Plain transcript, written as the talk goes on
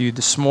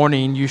This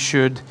morning, you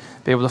should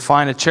be able to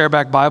find a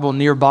chairback Bible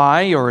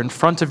nearby or in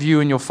front of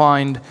you, and you'll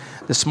find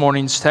this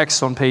morning's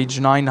text on page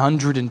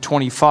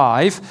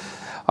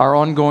 925. Our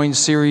ongoing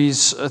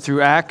series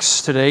through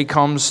Acts today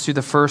comes to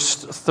the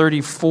first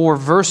 34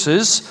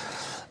 verses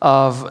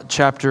of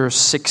chapter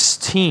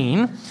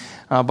 16.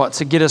 But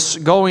to get us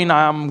going,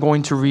 I'm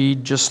going to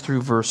read just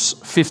through verse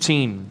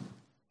 15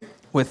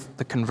 with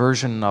the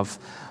conversion of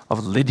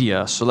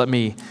Lydia. So let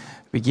me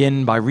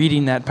begin by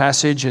reading that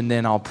passage, and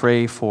then I'll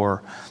pray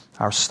for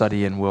our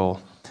study, and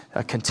we'll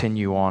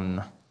continue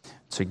on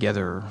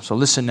together. So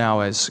listen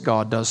now as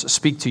God does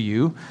speak to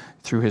you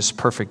through His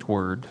perfect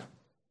word.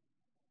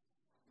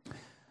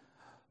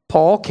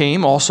 Paul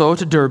came also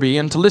to Derbe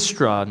and to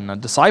Lystra, and a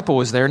disciple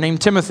was there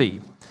named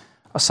Timothy,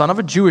 a son of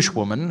a Jewish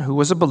woman who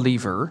was a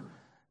believer,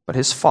 but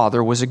his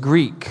father was a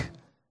Greek.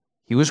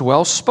 He was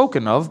well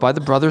spoken of by the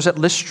brothers at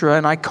Lystra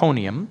and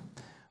Iconium.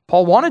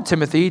 Paul wanted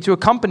Timothy to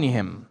accompany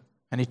him,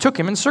 and he took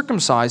him and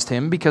circumcised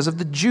him because of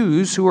the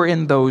Jews who were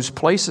in those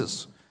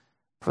places,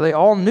 for they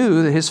all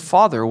knew that his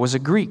father was a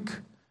Greek.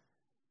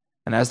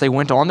 And as they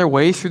went on their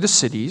way through the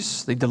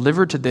cities, they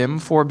delivered to them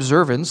for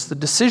observance the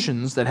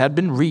decisions that had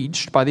been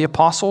reached by the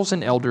apostles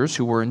and elders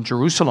who were in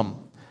Jerusalem.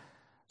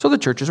 So the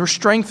churches were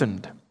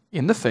strengthened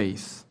in the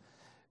faith,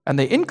 and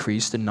they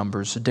increased in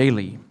numbers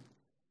daily.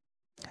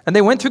 And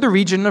they went through the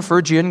region of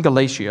Phrygia and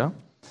Galatia,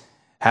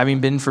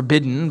 having been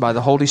forbidden by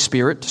the Holy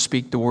Spirit to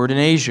speak the word in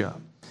Asia.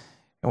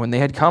 And when they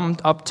had come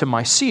up to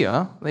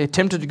Mysia, they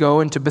attempted to go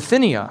into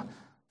Bithynia,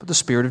 but the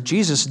Spirit of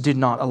Jesus did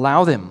not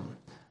allow them.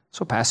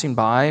 So passing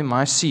by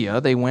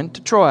Mysia, they went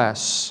to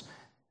Troas.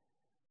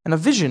 And a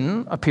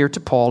vision appeared to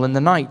Paul in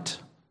the night.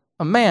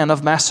 A man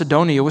of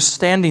Macedonia was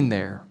standing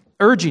there,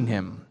 urging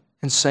him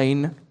and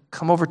saying,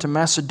 "Come over to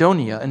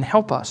Macedonia and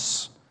help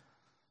us."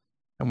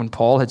 And when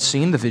Paul had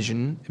seen the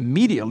vision,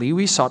 immediately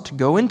we sought to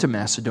go into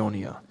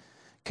Macedonia,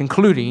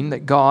 concluding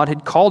that God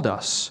had called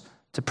us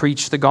to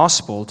preach the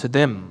gospel to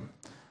them.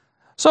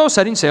 So,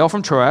 setting sail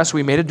from Troas,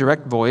 we made a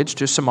direct voyage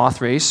to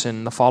Samothrace,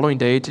 and the following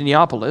day to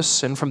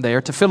Neapolis, and from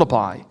there to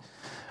Philippi,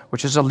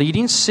 which is a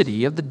leading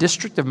city of the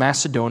district of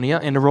Macedonia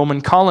and a Roman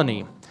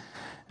colony.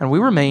 And we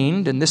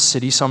remained in this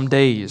city some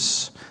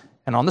days.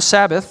 And on the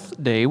Sabbath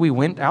day, we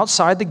went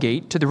outside the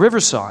gate to the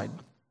riverside,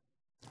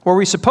 where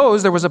we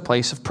supposed there was a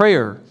place of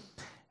prayer.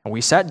 And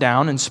we sat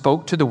down and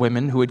spoke to the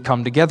women who had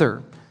come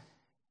together.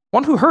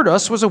 One who heard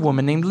us was a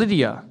woman named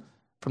Lydia,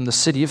 from the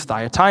city of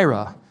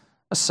Thyatira,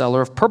 a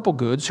seller of purple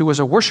goods who was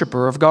a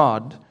worshiper of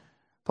God.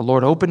 The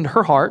Lord opened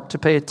her heart to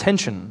pay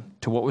attention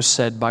to what was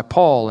said by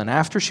Paul, and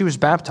after she was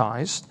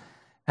baptized,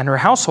 and her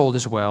household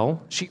as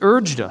well, she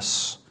urged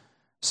us,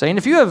 saying,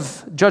 "If you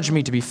have judged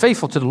me to be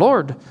faithful to the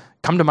Lord,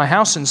 come to my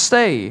house and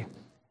stay."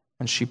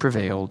 And she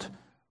prevailed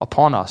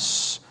upon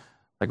us.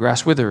 The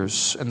grass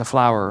withers and the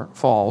flower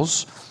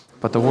falls,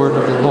 but the word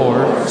of the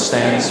Lord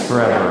stands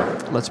forever.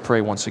 Let's pray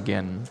once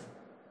again.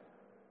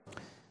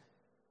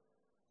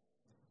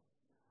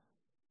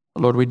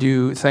 Lord, we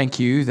do thank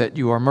you that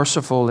you are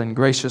merciful and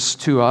gracious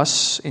to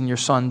us in your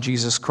Son,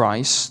 Jesus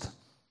Christ,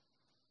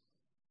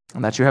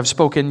 and that you have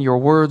spoken your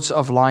words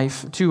of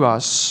life to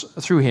us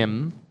through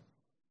him.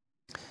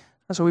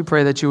 And so we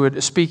pray that you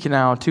would speak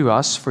now to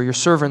us, for your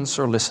servants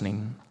are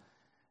listening.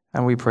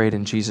 And we pray it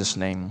in Jesus'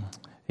 name.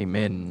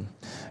 Amen.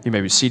 You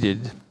may be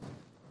seated.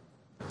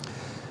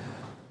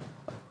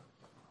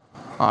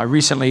 I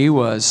recently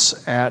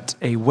was at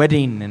a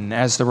wedding, and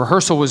as the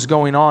rehearsal was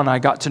going on, I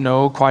got to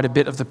know quite a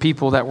bit of the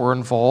people that were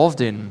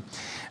involved in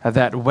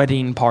that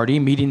wedding party,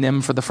 meeting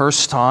them for the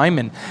first time.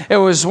 And it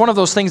was one of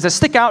those things that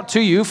stick out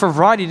to you for a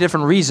variety of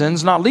different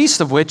reasons, not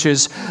least of which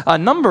is a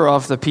number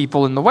of the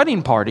people in the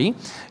wedding party. You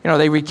know,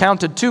 they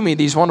recounted to me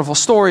these wonderful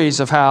stories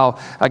of how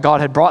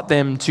God had brought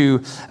them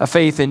to a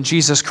faith in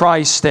Jesus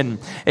Christ. And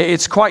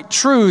it's quite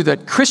true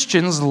that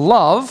Christians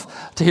love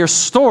to hear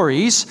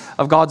stories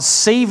of God's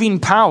saving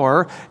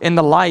power in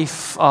the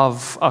life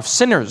of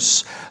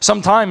sinners.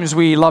 Sometimes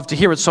we love to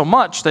hear it so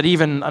much that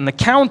even an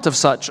account of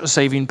such a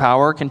saving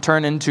power can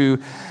turn into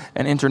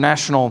an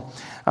international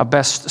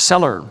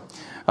bestseller.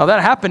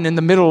 That happened in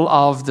the middle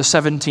of the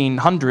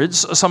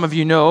 1700s. Some of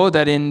you know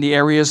that in the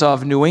areas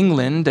of New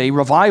England, a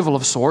revival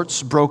of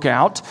sorts broke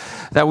out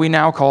that we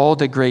now call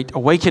the Great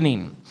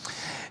Awakening.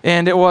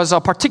 And it was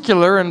a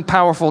particular and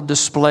powerful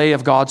display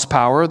of God's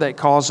power that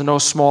caused no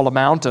small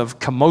amount of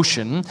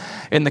commotion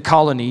in the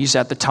colonies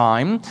at the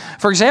time.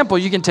 For example,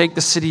 you can take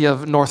the city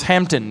of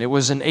Northampton. It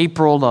was in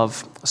April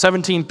of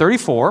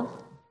 1734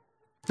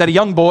 that a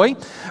young boy,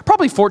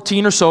 probably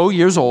 14 or so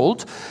years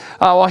old,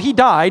 he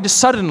died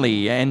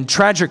suddenly and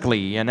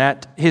tragically. And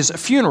at his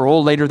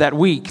funeral later that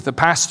week, the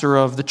pastor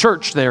of the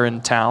church there in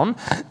town,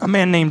 a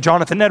man named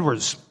Jonathan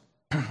Edwards,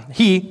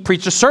 he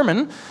preached a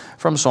sermon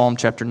from Psalm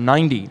chapter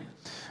 90.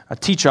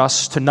 Teach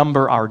us to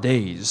number our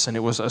days. And it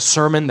was a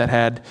sermon that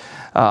had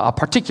a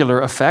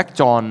particular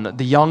effect on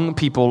the young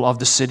people of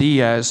the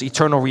city as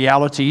eternal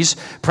realities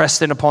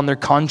pressed in upon their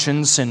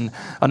conscience in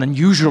an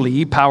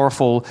unusually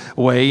powerful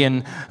way.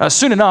 And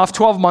soon enough,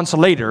 12 months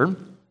later,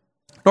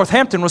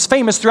 Northampton was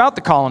famous throughout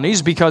the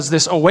colonies because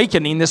this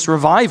awakening, this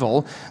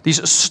revival,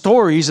 these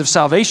stories of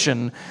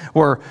salvation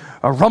were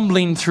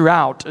rumbling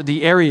throughout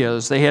the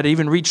areas. They had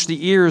even reached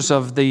the ears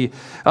of the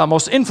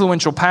most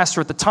influential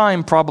pastor at the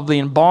time, probably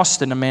in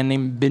Boston, a man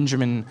named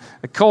Benjamin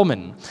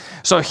Coleman.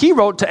 So he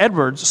wrote to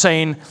Edwards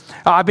saying,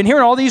 I've been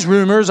hearing all these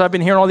rumors, I've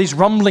been hearing all these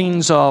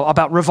rumblings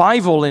about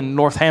revival in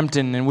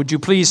Northampton, and would you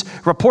please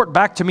report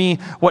back to me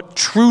what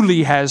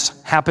truly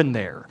has happened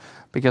there?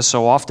 Because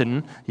so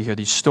often you hear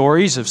these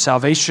stories of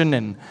salvation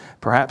and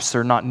perhaps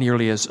they're not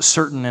nearly as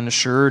certain and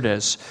assured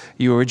as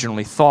you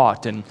originally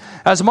thought. And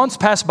as months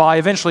passed by,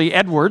 eventually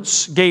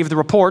Edwards gave the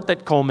report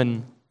that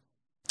Coleman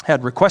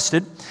had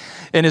requested.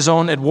 In his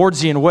own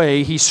Edwardsian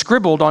way, he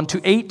scribbled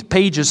onto 8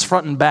 pages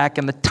front and back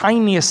in the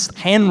tiniest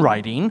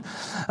handwriting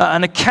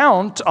an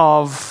account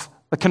of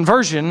the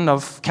conversion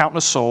of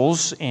countless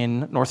souls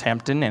in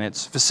Northampton and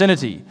its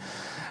vicinity.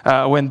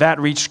 When that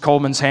reached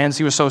Coleman's hands,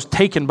 he was so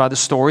taken by the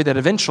story that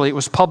eventually it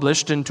was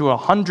published into a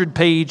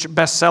 100-page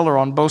bestseller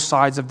on both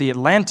sides of the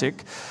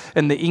Atlantic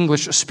in the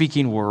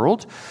English-speaking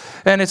world.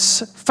 And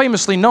it's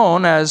famously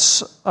known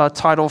as a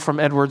title from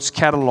Edwards'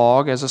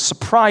 catalog as a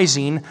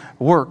surprising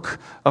work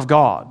of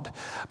God.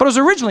 But it was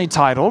originally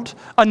titled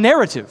A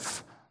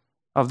Narrative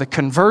of the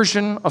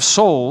Conversion of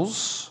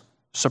Souls,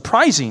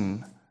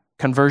 Surprising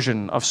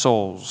Conversion of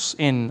Souls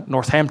in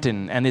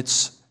Northampton and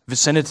its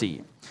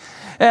vicinity.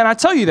 And I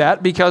tell you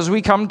that because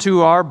we come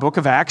to our book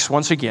of Acts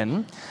once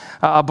again,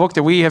 a book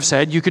that we have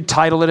said you could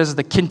title it as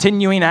the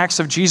continuing acts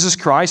of Jesus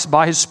Christ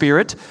by His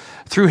Spirit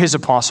through His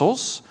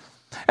apostles.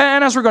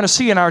 And as we're going to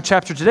see in our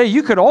chapter today,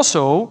 you could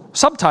also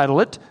subtitle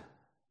it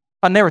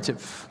A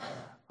Narrative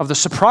of the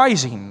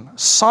Surprising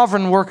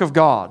Sovereign Work of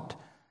God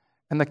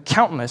and the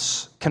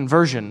Countless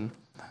Conversion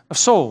of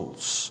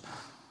Souls.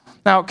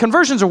 Now,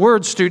 conversion's a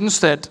word, students,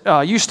 that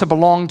used to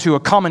belong to a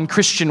common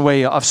Christian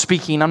way of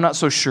speaking. I'm not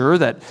so sure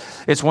that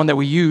it's one that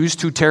we use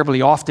too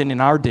terribly often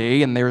in our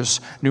day, and there's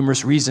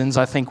numerous reasons,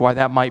 I think, why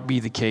that might be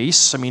the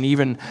case. I mean,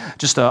 even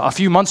just a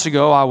few months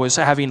ago, I was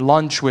having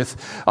lunch with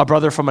a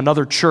brother from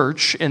another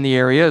church in the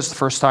area. It's the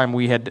first time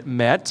we had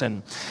met,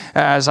 and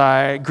as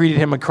I greeted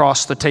him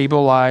across the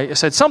table, I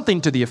said something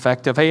to the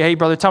effect of, hey,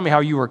 brother, tell me how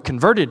you were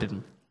converted.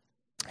 And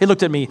he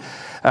looked at me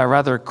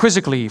rather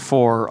quizzically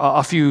for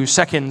a few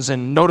seconds,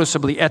 and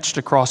noticeably etched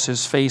across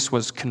his face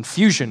was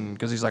confusion,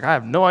 because he's like, I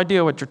have no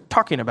idea what you're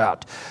talking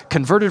about.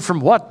 Converted from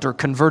what, or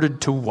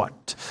converted to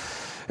what?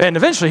 And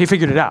eventually he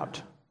figured it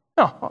out.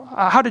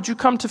 How did you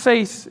come to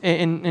faith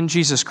in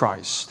Jesus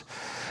Christ?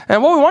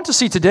 And what we want to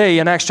see today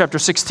in Acts chapter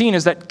 16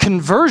 is that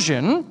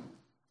conversion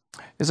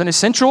is an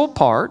essential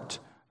part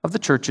of the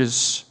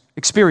church's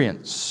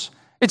experience.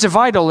 It's a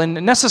vital and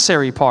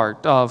necessary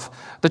part of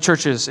the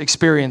church's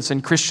experience,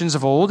 and Christians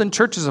of old and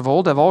churches of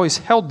old have always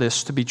held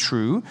this to be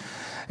true.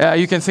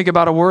 You can think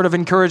about a word of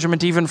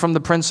encouragement even from the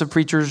Prince of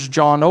Preachers,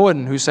 John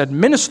Owen, who said,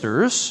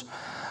 ministers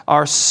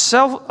are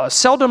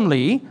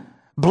seldomly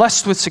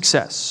blessed with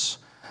success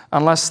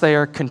unless they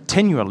are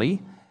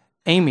continually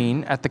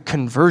aiming at the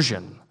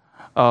conversion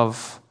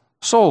of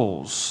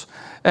souls.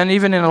 And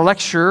even in a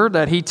lecture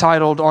that he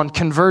titled On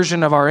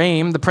Conversion of Our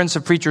Aim, the Prince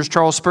of Preachers,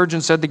 Charles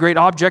Spurgeon, said the great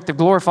object of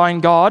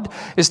glorifying God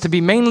is to be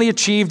mainly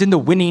achieved in the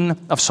winning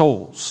of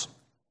souls.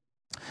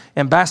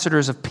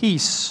 Ambassadors of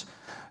peace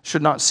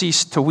should not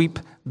cease to weep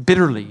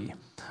bitterly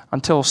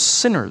until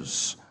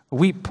sinners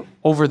weep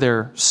over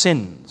their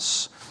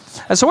sins.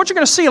 And so what you're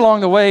going to see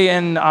along the way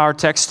in our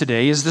text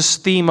today is this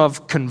theme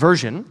of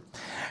conversion.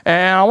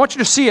 And I want you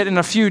to see it in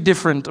a few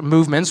different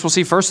movements. We'll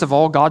see, first of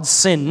all, God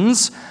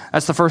sins.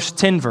 That's the first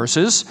 10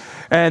 verses.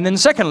 And then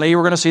secondly,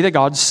 we're going to see that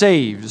God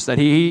saves, that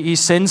He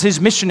sends His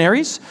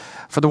missionaries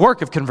for the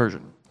work of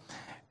conversion,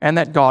 and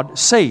that God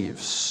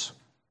saves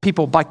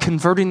people by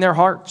converting their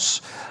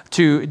hearts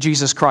to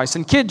Jesus Christ.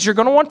 And kids, you're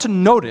going to want to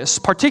notice,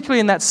 particularly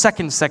in that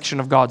second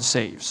section of God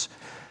saves,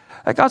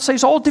 that God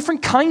saves all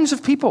different kinds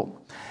of people.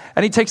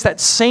 And He takes that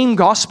same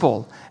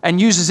gospel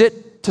and uses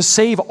it to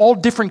save all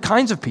different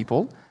kinds of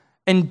people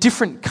in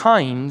different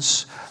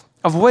kinds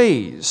of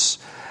ways.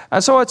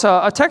 And so it's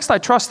a text I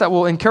trust that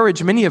will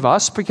encourage many of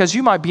us, because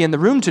you might be in the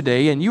room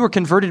today and you were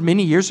converted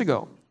many years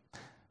ago,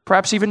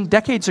 perhaps even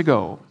decades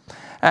ago.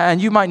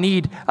 And you might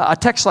need a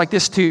text like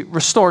this to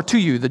restore to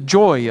you the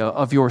joy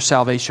of your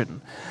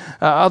salvation.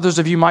 Others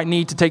of you might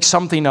need to take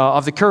something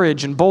of the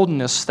courage and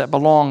boldness that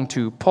belong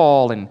to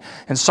Paul and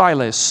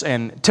Silas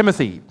and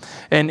Timothy,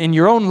 and in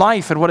your own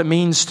life and what it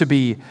means to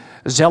be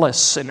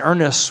zealous and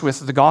earnest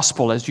with the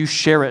gospel as you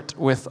share it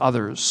with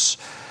others.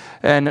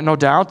 And no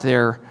doubt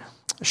there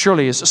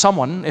surely is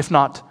someone, if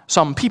not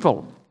some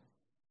people,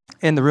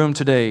 in the room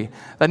today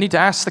that need to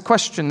ask the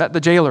question that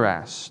the jailer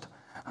asked.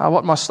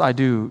 What must I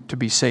do to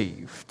be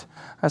saved?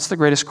 That's the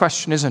greatest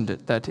question, isn't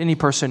it, that any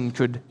person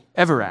could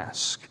ever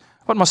ask.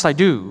 What must I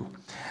do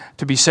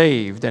to be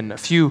saved? And a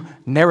few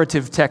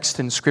narrative texts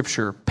in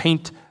Scripture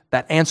paint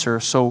that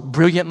answer so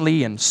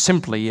brilliantly and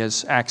simply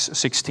as Acts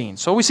 16.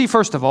 So we see,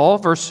 first of all,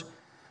 verse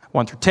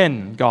 1 through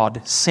 10,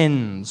 God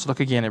sins. Look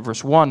again at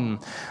verse 1.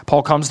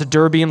 Paul comes to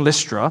Derbe and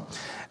Lystra,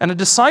 and a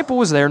disciple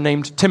was there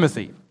named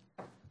Timothy,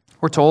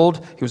 We're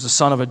told he was the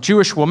son of a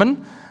Jewish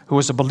woman who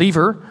was a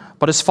believer,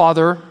 but his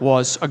father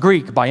was a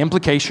Greek. By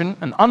implication,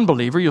 an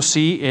unbeliever. You'll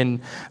see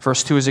in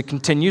verse 2 as it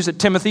continues that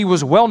Timothy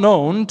was well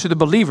known to the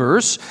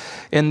believers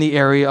in the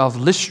area of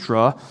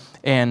Lystra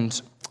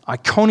and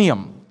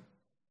Iconium.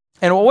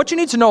 And what you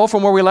need to know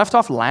from where we left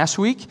off last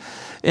week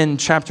in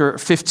chapter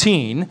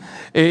 15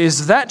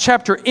 is that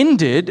chapter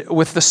ended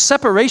with the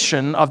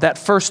separation of that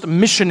first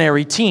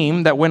missionary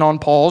team that went on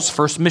Paul's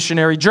first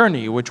missionary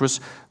journey, which was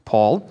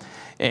Paul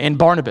and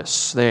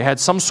Barnabas. They had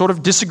some sort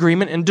of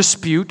disagreement and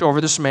dispute over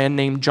this man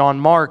named John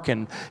Mark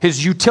and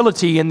his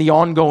utility in the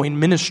ongoing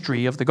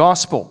ministry of the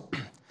gospel.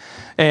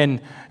 And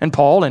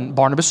Paul and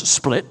Barnabas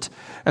split.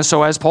 And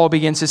so as Paul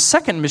begins his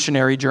second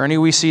missionary journey,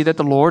 we see that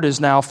the Lord is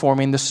now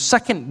forming the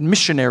second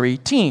missionary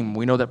team.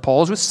 We know that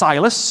Paul is with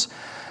Silas,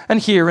 and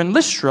here in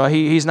Lystra,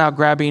 he's now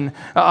grabbing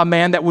a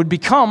man that would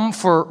become,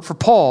 for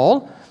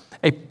Paul,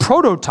 a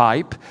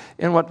prototype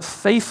in what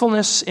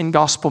faithfulness in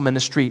gospel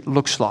ministry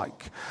looks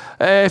like.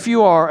 If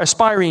you are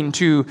aspiring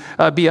to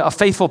be a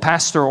faithful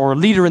pastor or a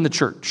leader in the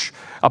church,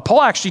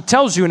 Paul actually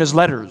tells you in his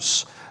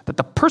letters that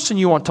the person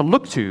you want to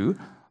look to,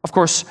 of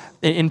course,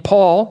 in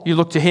Paul, you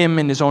look to him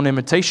in his own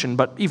imitation,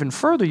 but even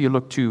further, you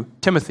look to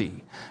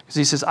Timothy. Because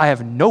he says, I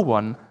have no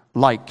one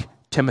like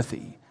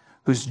Timothy,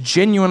 who's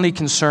genuinely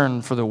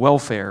concerned for the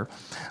welfare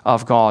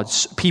of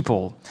God's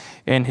people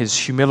and his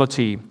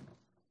humility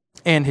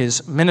and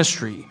his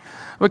ministry.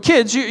 But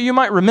kids, you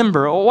might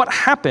remember what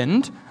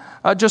happened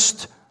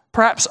just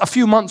perhaps a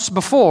few months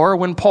before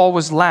when Paul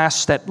was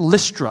last at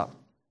Lystra.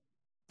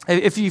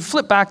 If you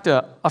flip back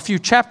to a few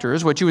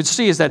chapters, what you would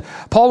see is that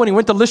Paul, when he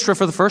went to Lystra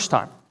for the first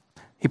time,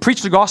 he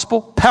preached the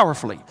gospel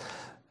powerfully,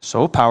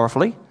 so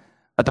powerfully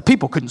that the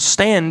people couldn't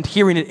stand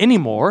hearing it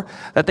anymore,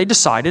 that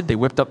they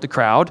whipped up the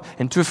crowd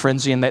into a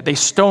frenzy and that they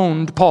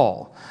stoned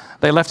Paul.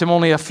 They left him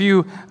only a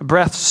few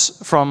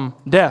breaths from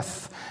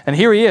death. And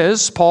here he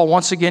is, Paul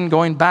once again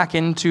going back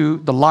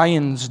into the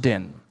lion's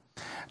den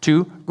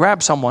to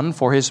grab someone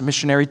for his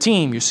missionary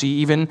team. You see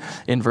even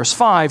in verse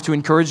 5 to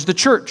encourage the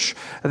church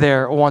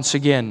there once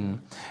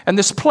again. And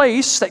this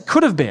place that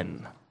could have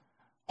been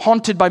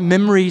haunted by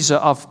memories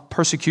of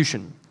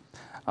persecution,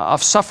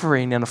 of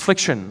suffering and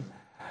affliction.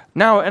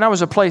 Now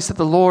was a place that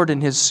the Lord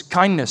in his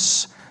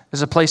kindness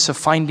is a place of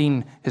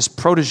finding his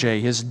protege,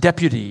 his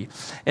deputy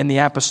in the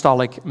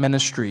apostolic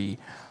ministry.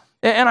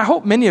 And I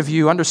hope many of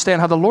you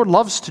understand how the Lord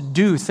loves to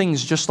do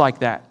things just like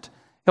that.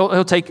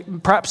 He'll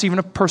take perhaps even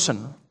a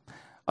person,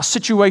 a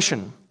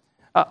situation,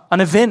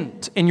 an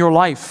event in your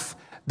life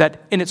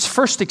that in its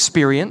first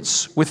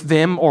experience with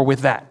them or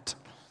with that,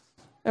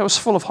 it was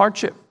full of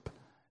hardship.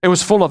 It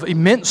was full of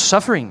immense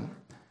suffering.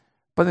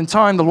 But in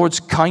time, the Lord's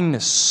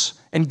kindness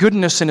and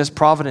goodness in his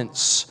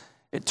providence,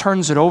 it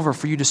turns it over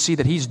for you to see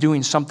that he's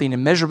doing something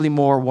immeasurably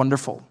more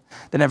wonderful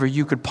than ever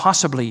you could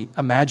possibly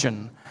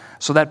imagine.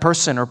 So that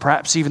person, or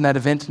perhaps even that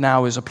event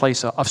now, is a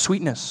place of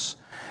sweetness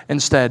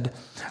instead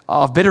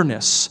of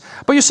bitterness.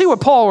 But you see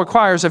what Paul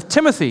requires of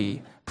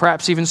Timothy,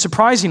 perhaps even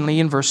surprisingly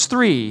in verse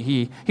 3.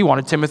 He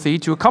wanted Timothy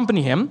to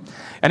accompany him,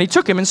 and he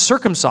took him and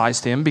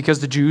circumcised him because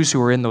the Jews who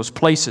were in those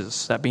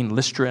places, that being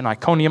Lystra and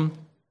Iconium,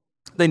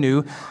 they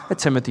knew that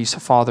Timothy's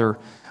father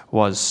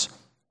was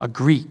a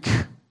Greek.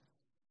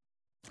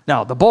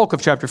 Now, the bulk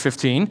of chapter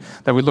 15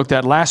 that we looked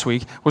at last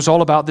week was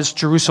all about this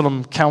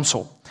Jerusalem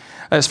council,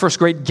 this first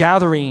great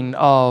gathering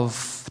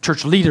of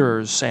church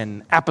leaders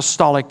and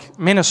apostolic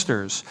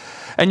ministers.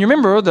 And you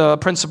remember the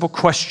principal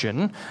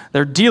question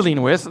they're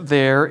dealing with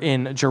there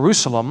in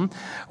Jerusalem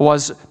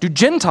was, do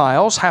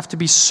Gentiles have to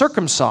be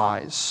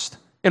circumcised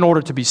in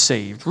order to be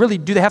saved? Really,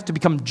 do they have to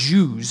become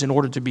Jews in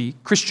order to be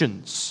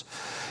Christians?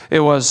 It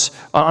was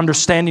an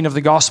understanding of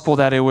the gospel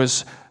that it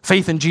was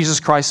faith in Jesus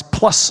Christ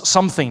plus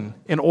something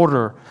in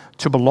order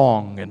to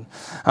belong. And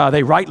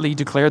they rightly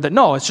declared that,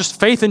 no, it's just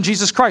faith in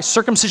Jesus Christ.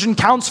 Circumcision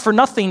counts for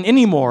nothing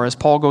anymore, as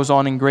Paul goes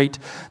on in great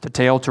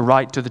detail to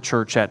write to the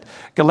church at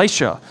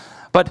Galatia.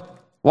 But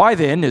why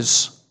then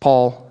is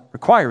Paul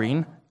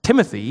requiring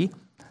Timothy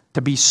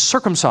to be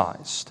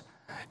circumcised?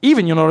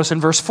 Even you'll notice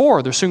in verse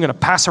 4, they're soon going to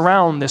pass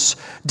around this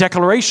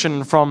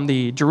declaration from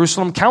the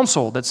Jerusalem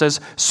council that says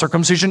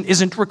circumcision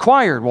isn't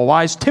required. Well,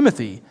 why is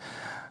Timothy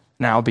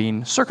now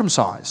being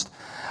circumcised?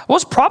 Well,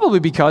 it's probably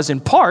because, in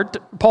part,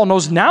 Paul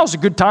knows now's a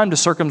good time to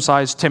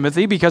circumcise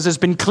Timothy because it's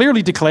been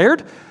clearly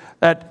declared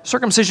that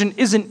circumcision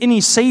isn't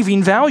any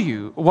saving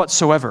value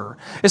whatsoever.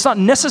 It's not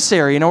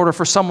necessary in order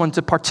for someone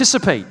to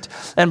participate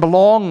and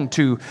belong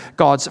to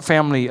God's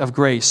family of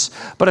grace.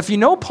 But if you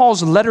know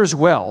Paul's letters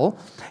well,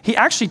 he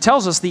actually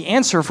tells us the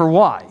answer for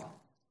why.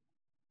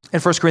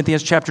 In 1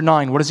 Corinthians chapter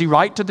 9, what does he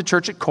write to the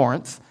church at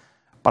Corinth?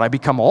 But I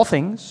become all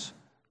things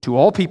to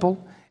all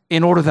people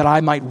in order that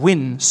I might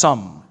win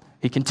some.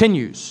 He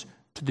continues,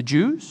 to the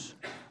Jews,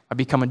 I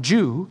become a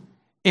Jew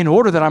in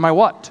order that I might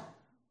what?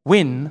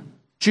 Win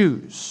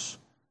Jews.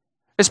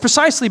 It's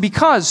precisely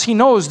because he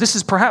knows this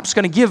is perhaps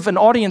going to give an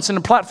audience and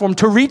a platform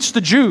to reach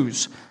the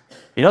Jews.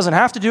 He doesn't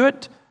have to do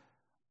it,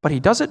 but he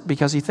does it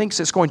because he thinks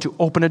it's going to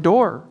open a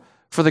door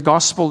for the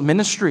gospel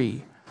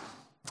ministry.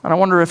 And I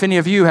wonder if any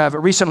of you have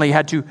recently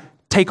had to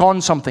take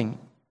on something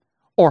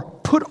or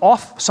put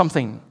off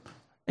something.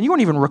 And you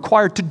weren't even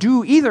required to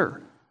do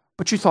either,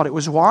 but you thought it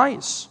was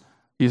wise.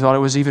 You thought it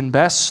was even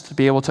best to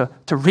be able to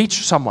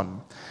reach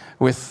someone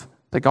with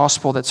the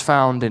gospel that's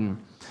found in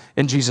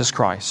Jesus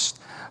Christ.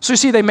 So you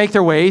see, they make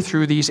their way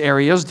through these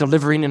areas,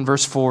 delivering in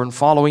verse 4 and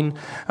following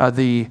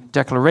the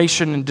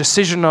declaration and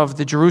decision of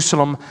the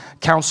Jerusalem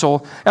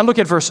Council. And look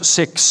at verse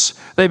 6.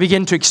 They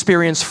begin to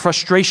experience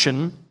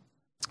frustration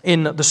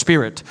in the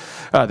Spirit.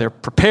 They're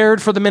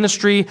prepared for the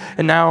ministry,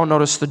 and now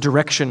notice the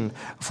direction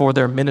for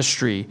their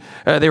ministry.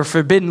 They were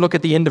forbidden, look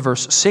at the end of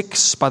verse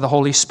 6, by the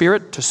Holy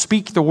Spirit to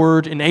speak the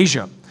word in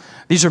Asia.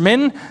 These are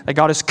men that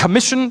God has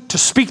commissioned to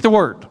speak the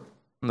word.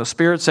 And the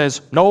Spirit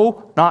says,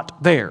 no,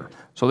 not there.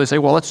 So they say,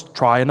 well, let's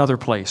try another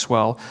place.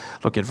 Well,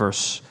 look at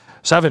verse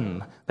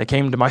 7. They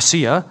came to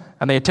Mysia,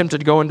 and they attempted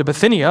to go into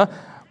Bithynia,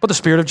 but the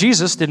Spirit of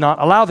Jesus did not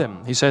allow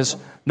them. He says,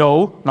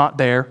 no, not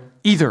there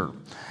either.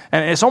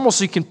 And it's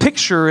almost, you can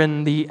picture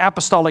in the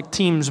apostolic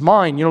team's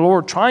mind, Lord,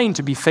 we're trying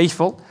to be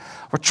faithful.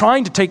 We're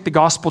trying to take the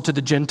gospel to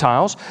the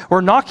Gentiles.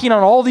 We're knocking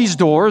on all these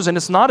doors, and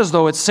it's not as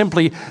though it's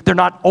simply they're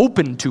not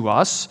open to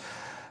us.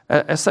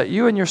 It's that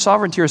you and your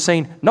sovereignty are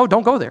saying, no,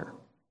 don't go there.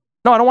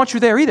 No, I don't want you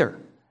there either.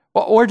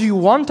 Well, where do you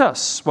want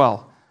us?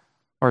 Well,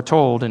 we're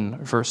told in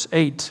verse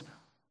 8,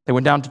 they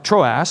went down to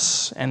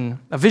Troas, and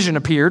a vision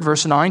appeared,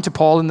 verse 9, to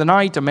Paul in the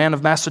night. A man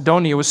of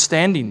Macedonia was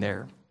standing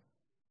there,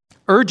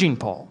 urging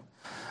Paul,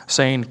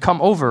 saying,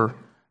 come over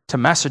to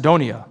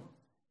Macedonia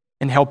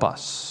and help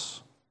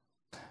us.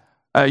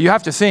 You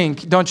have to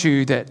think, don't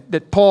you,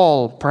 that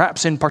Paul,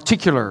 perhaps in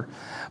particular,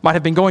 might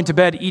have been going to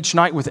bed each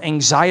night with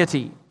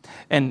anxiety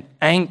and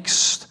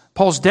angst.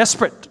 Paul's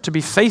desperate to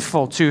be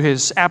faithful to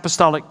his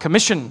apostolic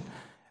commission,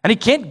 and he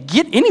can't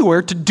get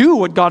anywhere to do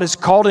what God has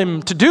called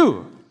him to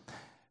do.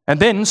 And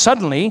then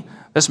suddenly,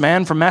 this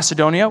man from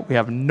Macedonia, we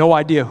have no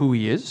idea who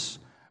he is,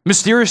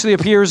 mysteriously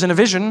appears in a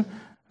vision and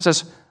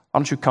says, why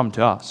don't you come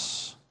to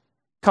us?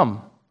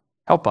 Come,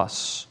 help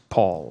us,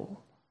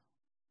 Paul.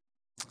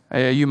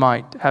 You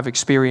might have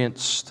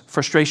experienced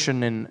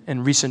frustration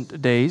in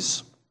recent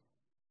days.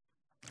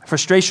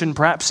 Frustration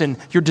perhaps in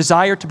your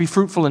desire to be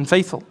fruitful and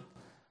faithful.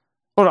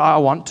 Lord, I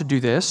want to do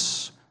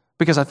this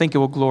because I think it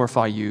will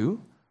glorify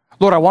you.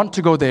 Lord, I want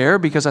to go there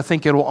because I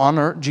think it will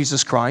honor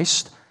Jesus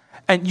Christ.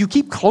 And you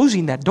keep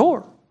closing that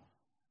door.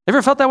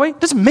 Ever felt that way? It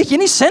doesn't make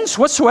any sense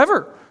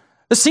whatsoever.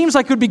 It seems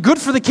like it would be good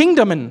for the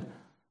kingdom, and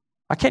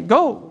I can't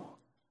go.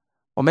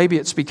 Well, maybe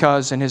it's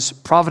because in his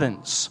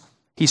providence,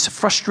 he's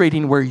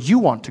frustrating where you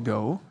want to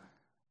go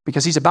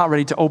because he's about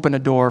ready to open a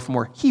door from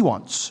where he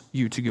wants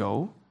you to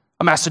go.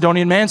 A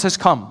Macedonian man says,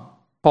 come,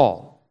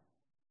 Paul,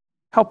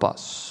 help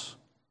us.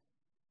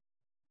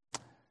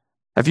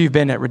 If you've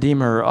been at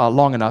Redeemer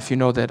long enough, you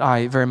know that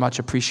I very much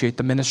appreciate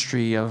the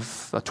ministry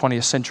of a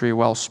 20th century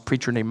Welsh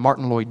preacher named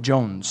Martin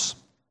Lloyd-Jones.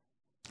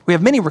 We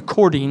have many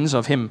recordings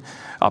of him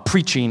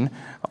preaching,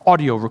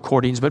 audio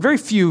recordings, but very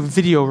few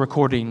video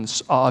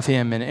recordings of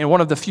him. And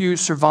one of the few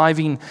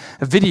surviving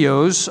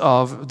videos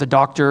of the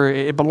doctor,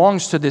 it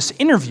belongs to this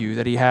interview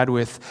that he had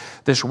with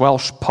this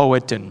Welsh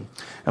poet and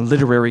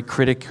literary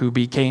critic who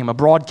became a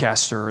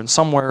broadcaster. And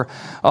somewhere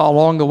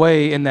along the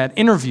way in that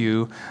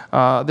interview,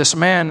 this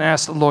man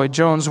asked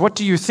Lloyd-Jones, what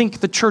do you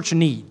think the church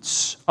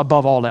needs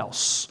above all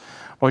else?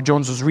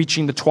 Lloyd-Jones was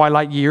reaching the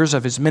twilight years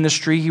of his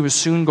ministry. He was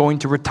soon going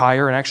to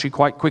retire and actually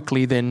quite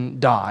quickly then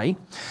die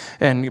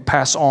and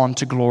pass on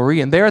to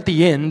glory. And there at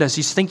the end, as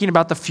he's thinking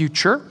about the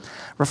future,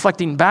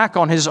 reflecting back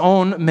on his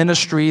own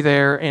ministry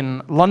there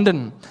in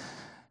London,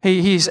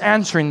 he's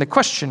answering the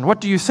question,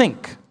 what do you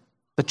think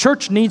the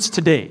church needs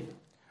today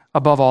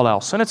above all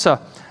else? And it's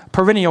a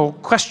perennial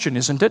question,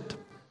 isn't it?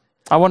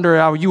 I wonder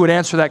how you would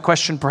answer that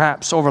question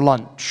perhaps over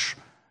lunch,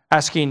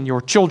 asking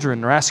your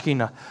children or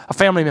asking a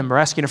family member,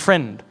 asking a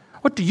friend,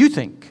 what do you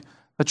think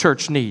the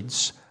church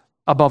needs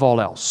above all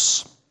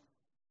else?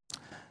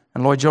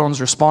 And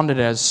Lloyd-Jones responded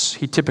as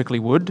he typically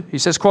would. He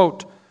says,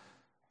 quote,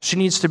 she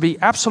needs to be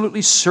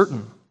absolutely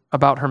certain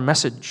about her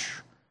message.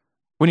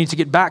 We need to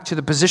get back to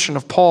the position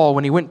of Paul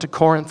when he went to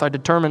Corinth. I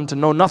determined to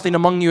know nothing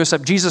among you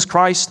except Jesus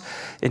Christ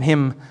and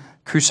him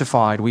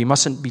crucified. We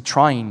mustn't be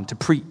trying to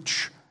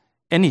preach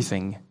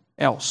anything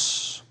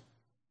else.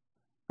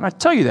 And I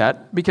tell you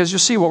that because you'll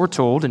see what we're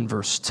told in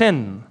verse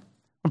 10.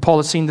 When Paul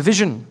had seen the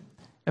vision,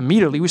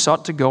 immediately we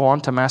sought to go on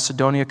to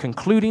Macedonia,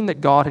 concluding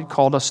that God had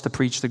called us to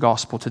preach the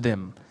gospel to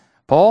them.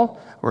 Paul,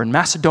 we're in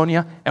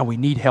Macedonia and we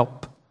need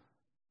help.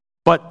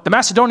 But the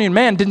Macedonian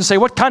man didn't say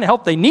what kind of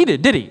help they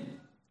needed, did he?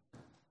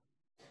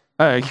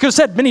 He could have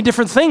said many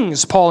different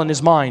things, Paul in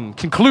his mind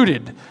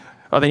concluded.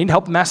 They need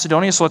help in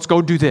Macedonia, so let's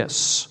go do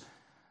this.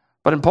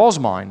 But in Paul's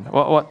mind,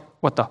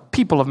 what the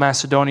people of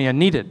Macedonia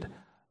needed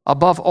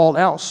above all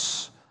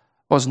else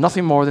was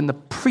nothing more than the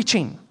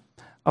preaching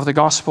of the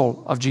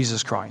gospel of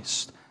Jesus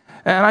Christ.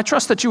 And I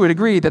trust that you would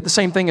agree that the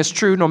same thing is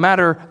true no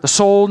matter the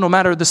soul, no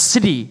matter the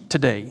city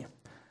today.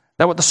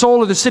 That what the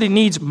soul of the city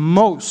needs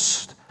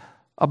most,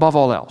 above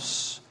all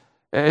else,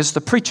 is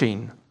the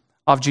preaching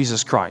of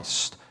Jesus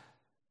Christ.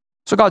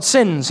 So God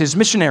sends his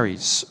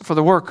missionaries for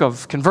the work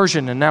of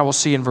conversion, and now we'll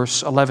see in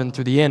verse 11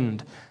 through the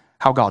end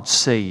how God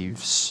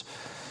saves.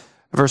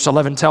 Verse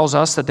 11 tells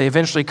us that they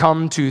eventually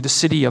come to the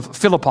city of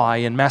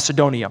Philippi in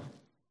Macedonia.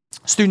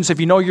 Students, if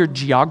you know your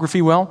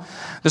geography well,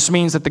 this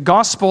means that the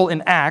gospel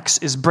in Acts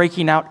is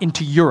breaking out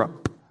into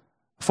Europe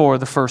for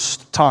the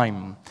first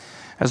time.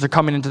 As they're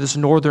coming into this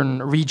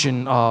northern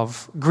region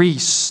of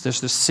Greece, there's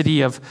the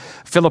city of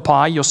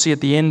Philippi. You'll see at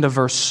the end of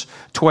verse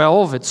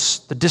 12, it's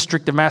the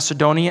district of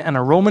Macedonia and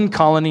a Roman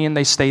colony, and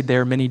they stayed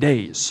there many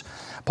days.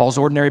 Paul's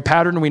ordinary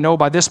pattern, we know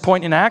by this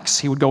point in Acts,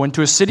 he would go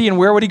into a city, and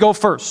where would he go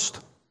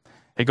first?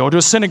 He'd go to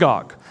a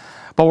synagogue.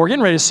 But what we're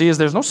getting ready to see is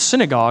there's no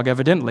synagogue,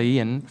 evidently,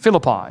 in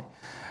Philippi.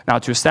 Now,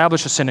 to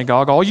establish a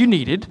synagogue, all you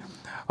needed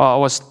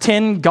was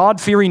 10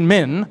 God-fearing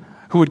men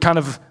who would kind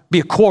of be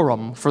a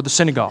quorum for the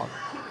synagogue.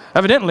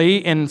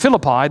 Evidently, in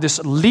Philippi, this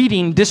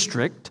leading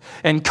district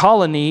and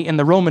colony in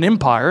the Roman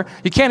Empire,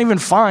 you can't even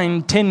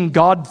find 10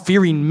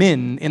 God-fearing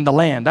men in the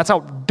land. That's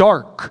how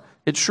dark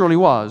it surely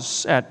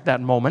was at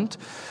that moment.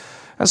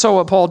 And so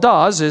what Paul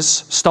does is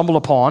stumble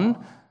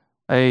upon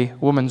a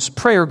woman's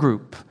prayer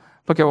group.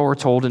 Look at what we're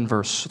told in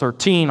verse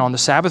 13. On the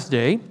Sabbath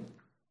day,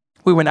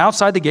 we went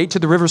outside the gate to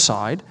the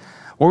riverside,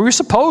 where we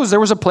supposed there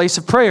was a place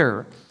of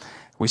prayer.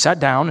 We sat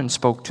down and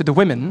spoke to the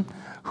women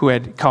who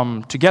had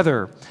come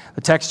together.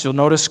 The text, you'll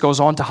notice, goes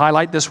on to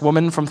highlight this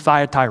woman from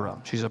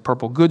Thyatira. She's a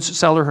purple goods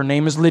seller. Her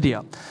name is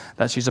Lydia.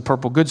 That she's a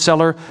purple goods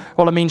seller,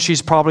 well, it means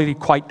she's probably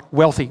quite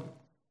wealthy.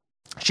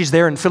 She's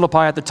there in Philippi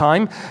at the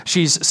time.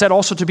 She's said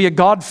also to be a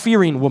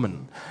God-fearing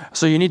woman.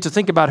 So you need to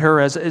think about her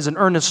as an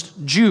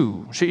earnest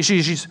Jew.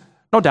 She's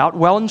no doubt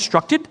well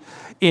instructed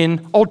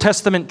in Old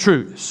Testament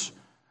truths.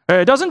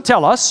 It doesn't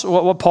tell us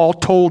what Paul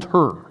told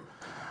her,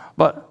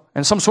 but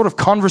in some sort of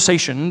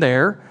conversation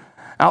there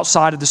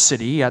outside of the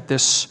city at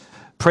this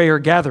prayer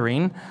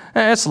gathering,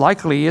 it's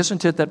likely,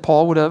 isn't it, that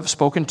Paul would have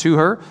spoken to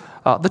her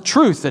the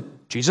truth that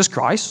Jesus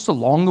Christ is the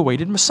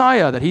long-awaited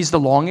Messiah, that he's the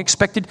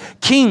long-expected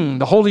King,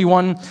 the Holy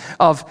One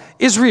of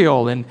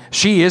Israel. And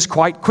she is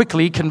quite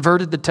quickly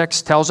converted, the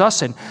text tells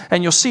us, and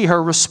you'll see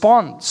her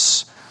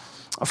response.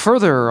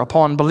 Further,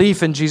 upon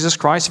belief in Jesus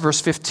Christ, verse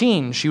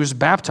 15, she was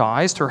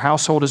baptized, her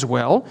household as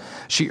well.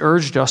 She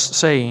urged us,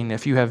 saying,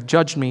 "If you have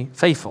judged me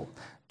faithful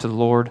to the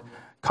Lord,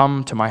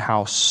 come to my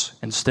house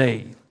and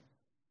stay."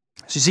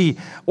 So you see,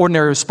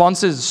 ordinary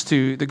responses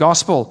to the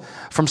gospel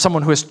from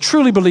someone who has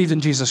truly believed in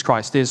Jesus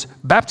Christ is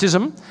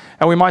baptism,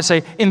 and we might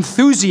say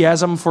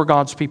enthusiasm for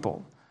God's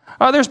people.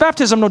 There's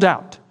baptism, no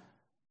doubt.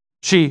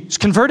 She's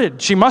converted.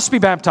 She must be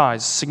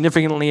baptized.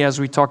 Significantly, as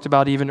we talked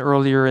about even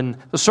earlier in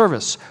the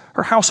service,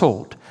 her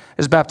household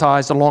is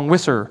baptized along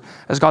with her,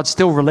 as God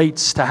still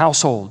relates to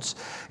households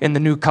in the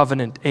new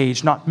covenant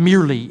age, not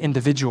merely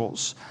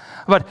individuals.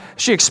 But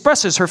she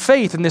expresses her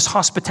faith in this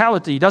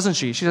hospitality, doesn't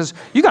she? She says,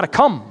 you got to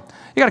come.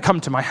 You got to come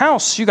to my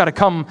house. You got to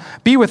come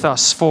be with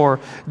us for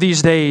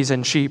these days.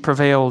 And she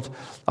prevailed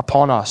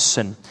upon us.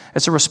 And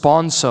it's a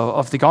response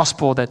of the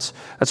gospel that's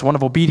one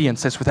of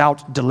obedience, that's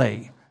without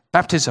delay.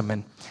 Baptism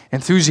and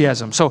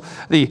enthusiasm. So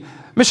the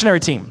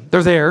missionary team,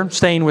 they're there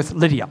staying with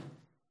Lydia.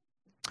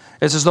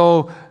 It's as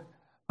though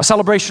a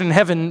celebration in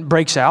heaven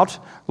breaks out.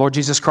 Lord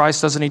Jesus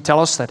Christ, doesn't he tell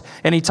us that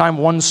anytime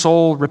one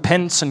soul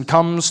repents and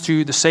comes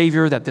to the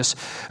Savior, that this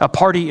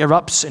party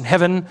erupts in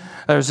heaven?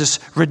 There's this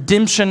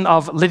redemption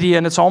of Lydia,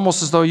 and it's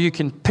almost as though you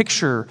can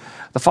picture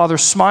the Father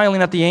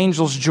smiling at the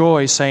angel's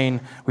joy, saying,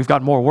 we've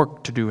got more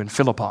work to do in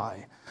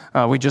Philippi.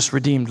 We just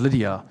redeemed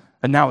Lydia,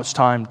 and now it's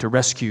time to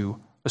rescue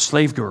a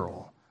slave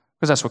girl.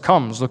 Because that's what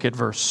comes. Look at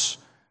verse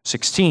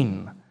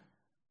 16.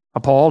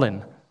 Paul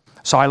and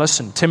Silas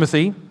and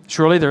Timothy,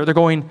 surely they're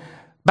going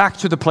back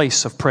to the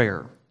place of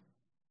prayer.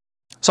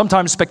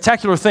 Sometimes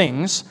spectacular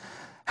things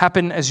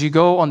happen as you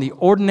go on the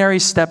ordinary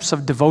steps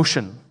of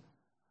devotion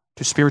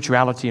to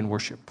spirituality and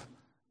worship.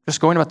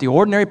 Just going about the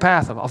ordinary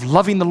path of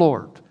loving the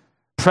Lord,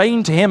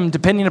 praying to him,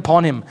 depending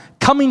upon him,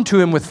 coming to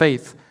him with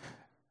faith.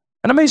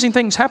 And amazing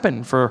things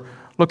happen. For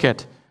look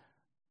at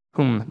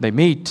whom they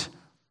meet.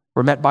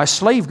 Were met by a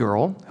slave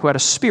girl who had a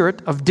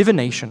spirit of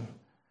divination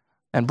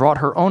and brought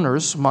her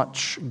owners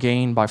much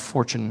gain by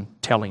fortune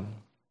telling.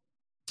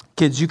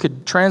 Kids, you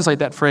could translate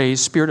that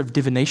phrase, spirit of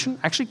divination,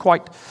 actually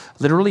quite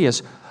literally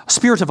as a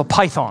spirit of a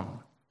python.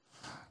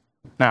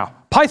 Now,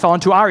 python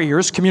to our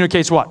ears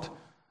communicates what?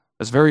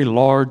 This very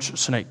large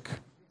snake.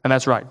 And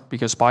that's right,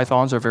 because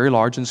pythons are very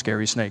large and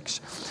scary snakes.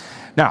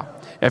 Now,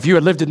 if you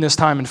had lived in this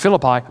time in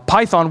Philippi,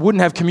 python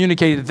wouldn't have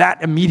communicated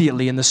that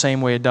immediately in the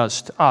same way it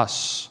does to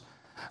us.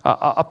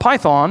 A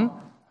python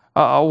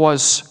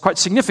was quite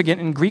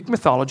significant in Greek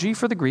mythology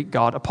for the Greek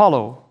god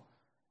Apollo.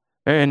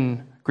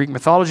 In Greek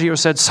mythology, it was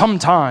said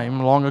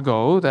sometime long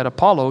ago that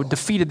Apollo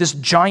defeated this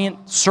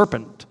giant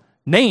serpent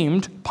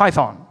named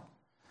Python.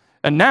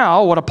 And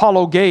now what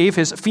Apollo gave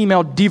his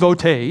female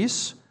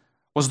devotees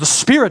was the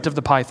spirit of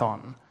the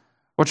python,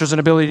 which was an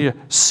ability to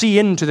see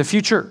into the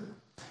future.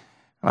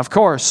 And of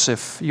course,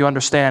 if you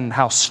understand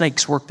how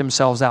snakes work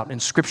themselves out in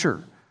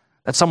Scripture,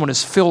 that someone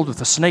is filled with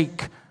a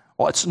snake,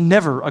 well, it's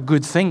never a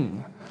good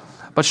thing.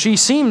 but she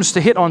seems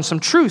to hit on some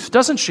truth,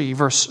 doesn't she?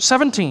 Verse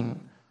 17.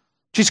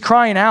 She's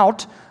crying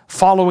out,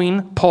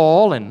 following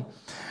Paul and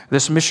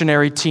this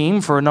missionary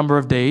team for a number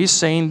of days,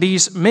 saying,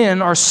 "These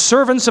men are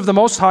servants of the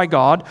Most High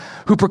God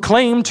who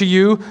proclaim to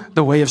you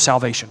the way of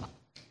salvation."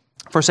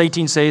 Verse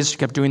 18 says she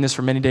kept doing this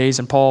for many days,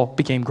 and Paul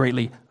became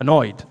greatly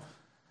annoyed.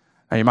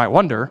 Now you might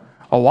wonder,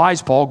 why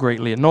is Paul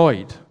greatly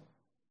annoyed?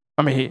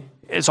 I mean,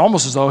 it's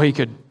almost as though he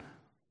could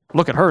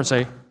look at her and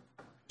say,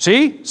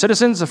 "See,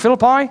 citizens of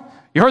Philippi,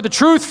 you heard the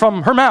truth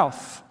from her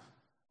mouth.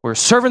 We're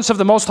servants of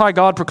the Most High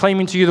God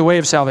proclaiming to you the way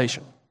of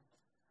salvation."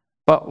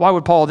 But why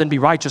would Paul then be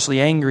righteously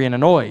angry and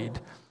annoyed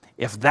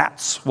if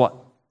that's what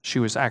she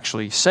was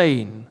actually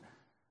saying?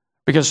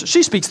 Because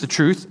she speaks the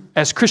truth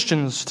as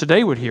Christians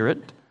today would hear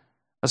it,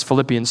 as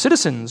Philippian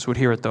citizens would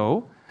hear it,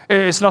 though.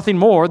 It's nothing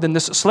more than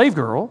this slave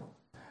girl,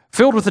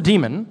 filled with a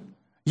demon,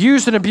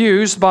 used and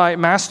abused by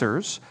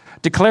masters,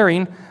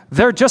 declaring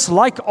they're just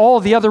like all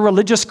the other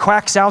religious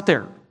quacks out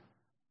there,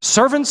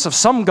 servants of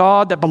some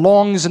god that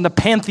belongs in the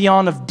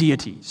pantheon of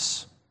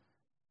deities.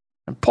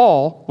 And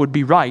Paul would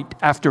be right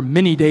after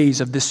many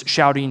days of this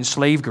shouting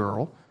slave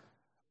girl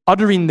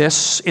uttering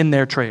this in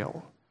their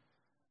trail.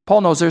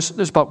 Paul knows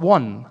there's but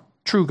one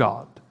true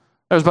God.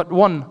 There's but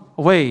one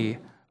way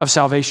of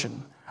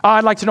salvation.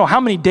 I'd like to know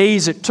how many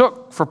days it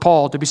took for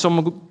Paul to be so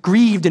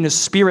grieved in his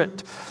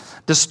spirit,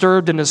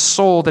 disturbed in his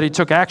soul, that he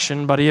took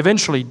action, but he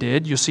eventually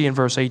did. You see in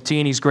verse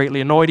 18, he's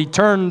greatly annoyed. He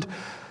turned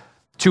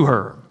to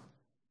her,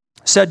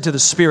 said to the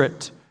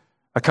Spirit,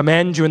 "I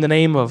command you in the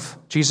name of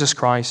Jesus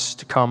Christ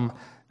to come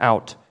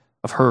out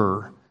of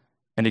her."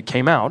 And it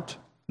came out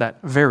that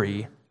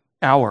very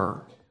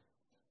hour.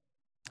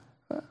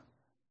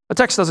 The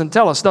text doesn't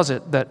tell us, does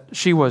it, that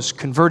she was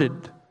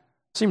converted.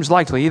 Seems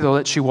likely, though,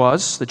 that she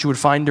was, that you would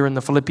find her in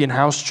the Philippian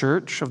house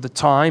church of the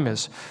time,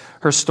 as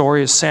her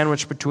story is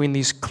sandwiched between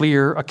these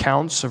clear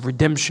accounts of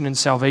redemption and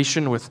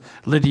salvation with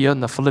Lydia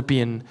and the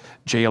Philippian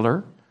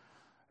jailer.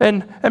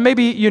 And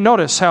maybe you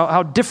notice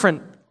how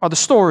different are the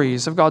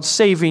stories of God's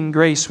saving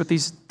grace with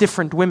these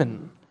different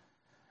women.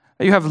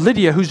 You have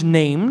Lydia, who's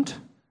named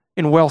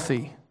and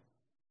wealthy,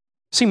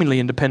 seemingly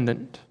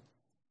independent.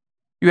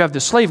 You have the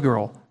slave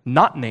girl,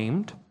 not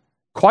named,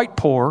 quite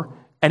poor,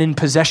 and in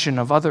possession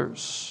of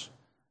others.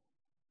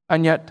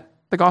 And yet,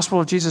 the gospel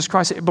of Jesus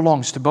Christ, it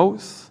belongs to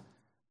both,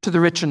 to the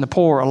rich and the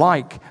poor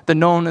alike, the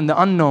known and the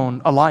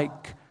unknown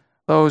alike,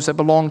 those that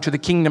belong to the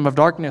kingdom of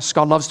darkness.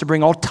 God loves to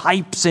bring all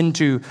types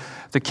into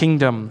the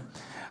kingdom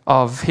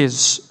of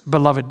His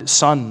beloved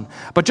Son.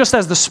 But just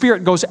as the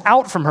Spirit goes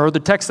out from her, the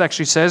text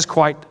actually says,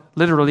 quite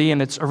literally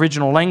in its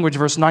original language,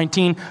 verse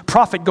 19,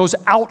 profit goes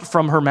out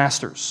from her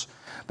masters.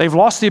 They've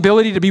lost the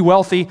ability to be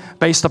wealthy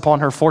based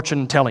upon her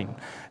fortune telling.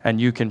 And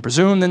you can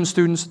presume then,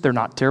 students, they're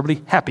not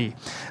terribly happy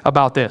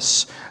about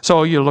this.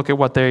 So you look at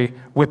what they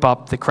whip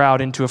up the crowd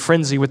into a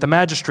frenzy with the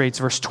magistrates,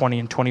 verse 20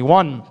 and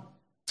 21.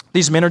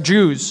 These men are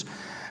Jews,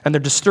 and they're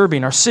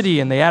disturbing our city,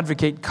 and they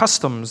advocate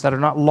customs that are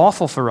not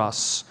lawful for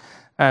us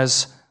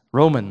as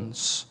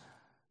Romans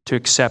to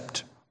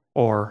accept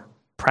or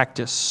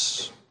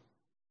practice.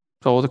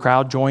 So the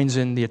crowd joins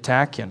in the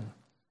attack, and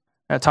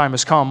that time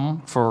has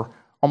come for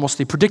almost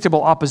the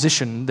predictable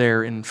opposition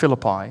there in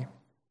Philippi.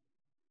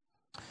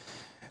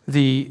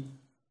 The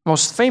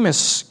most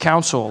famous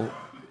council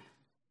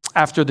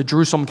after the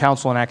Jerusalem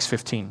Council in Acts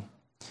 15.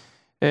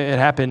 It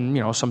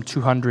happened, some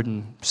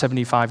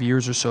 275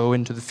 years or so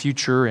into the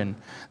future in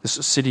this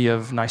city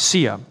of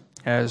Nicaea,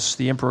 as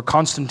the Emperor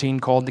Constantine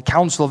called the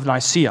Council of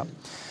Nicaea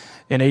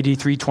in AD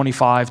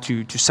 325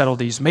 to settle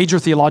these major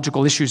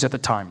theological issues at the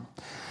time.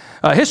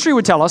 History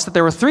would tell us that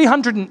there were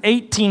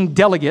 318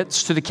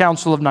 delegates to the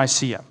Council of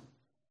Nicaea.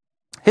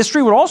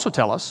 History would also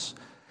tell us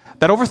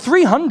that over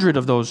 300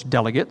 of those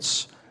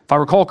delegates, if I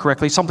recall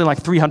correctly, something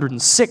like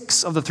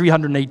 306 of the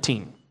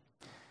 318,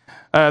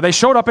 they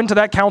showed up into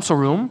that council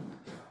room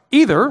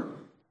either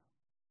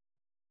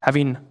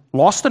having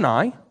lost an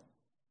eye,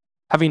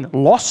 having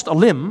lost a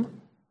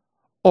limb,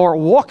 or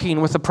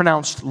walking with a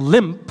pronounced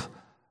limp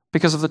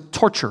because of the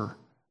torture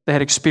they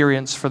had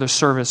experienced for their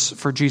service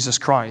for Jesus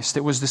Christ.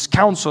 It was this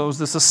council, it was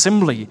this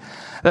assembly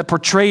that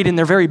portrayed in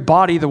their very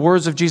body the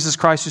words of Jesus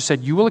Christ, who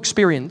said, "You will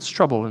experience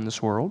trouble in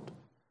this world.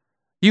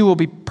 You will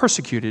be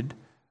persecuted.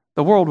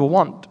 The world will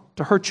want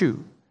to hurt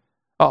you."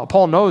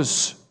 Paul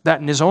knows that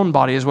in his own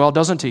body as well,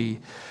 doesn't he?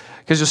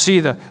 Because you'll see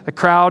the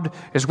crowd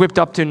is whipped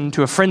up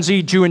into a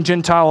frenzy, Jew and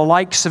Gentile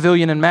alike,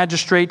 civilian and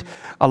magistrate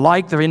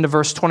alike. The end of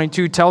verse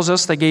 22 tells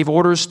us they gave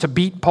orders to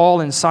beat Paul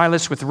and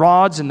Silas with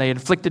rods, and they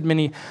inflicted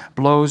many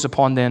blows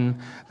upon them.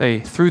 They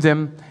threw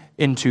them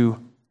into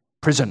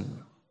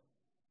prison.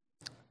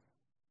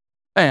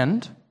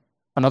 And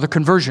another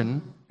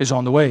conversion is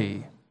on the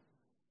way.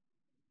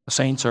 The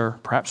saints are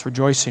perhaps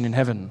rejoicing in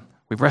heaven.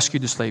 We've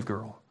rescued the slave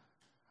girl.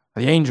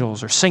 The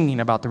angels are singing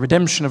about the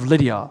redemption of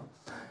Lydia.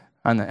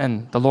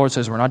 And the Lord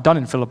says, we're not done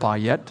in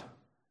Philippi yet.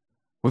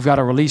 We've got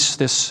to release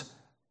this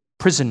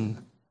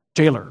prison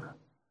jailer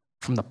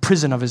from the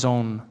prison of his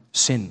own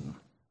sin.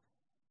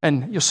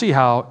 And you'll see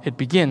how it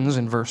begins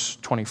in verse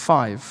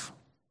 25.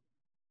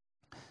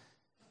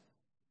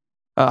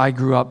 I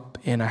grew up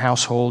in a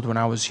household when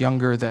I was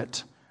younger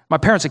that my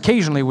parents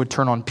occasionally would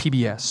turn on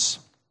PBS.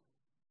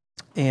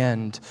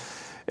 And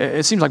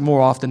it seems like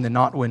more often than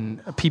not when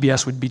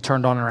PBS would be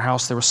turned on in our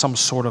house, there was some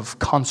sort of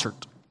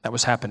concert that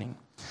was happening.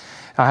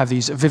 I have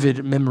these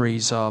vivid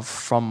memories of,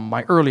 from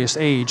my earliest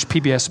age,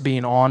 PBS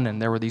being on,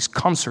 and there were these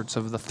concerts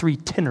of the three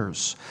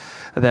tenors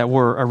that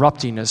were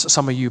erupting, as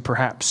some of you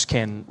perhaps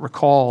can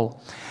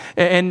recall.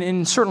 And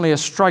in certainly a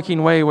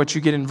striking way, what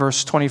you get in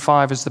verse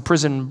 25 is the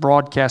prison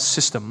broadcast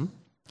system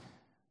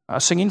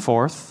singing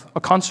forth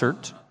a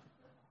concert,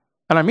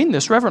 and I mean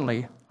this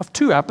reverently, of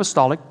two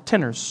apostolic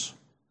tenors.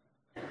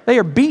 They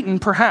are beaten,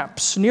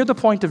 perhaps, near the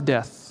point of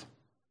death.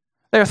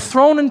 They are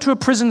thrown into a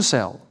prison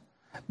cell.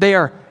 They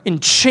are in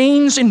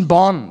chains, in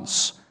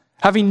bonds,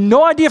 having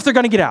no idea if they're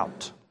going to get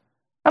out.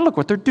 And look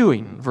what they're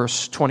doing,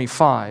 verse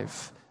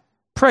 25,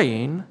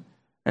 praying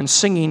and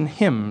singing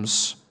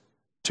hymns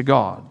to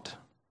God.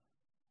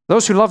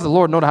 Those who love the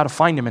Lord know how to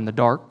find Him in the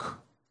dark.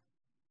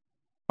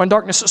 When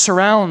darkness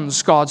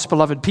surrounds God's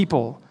beloved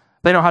people,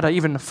 they know how to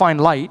even find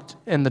light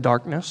in the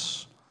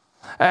darkness.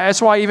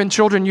 That's why even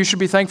children, you should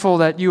be thankful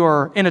that you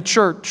are in a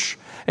church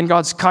in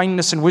God's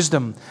kindness and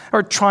wisdom,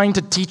 or trying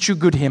to teach you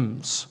good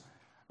hymns.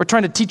 We're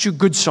trying to teach you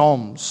good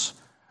psalms.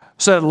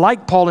 So that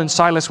like Paul and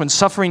Silas, when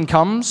suffering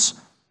comes,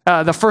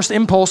 the first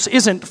impulse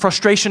isn't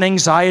frustration,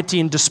 anxiety,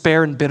 and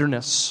despair and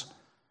bitterness.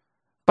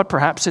 But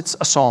perhaps it's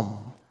a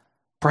psalm.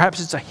 Perhaps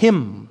it's a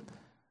hymn,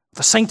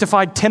 the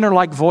sanctified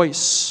tenor-like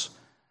voice,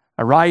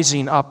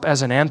 rising up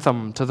as an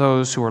anthem to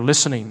those who are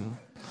listening.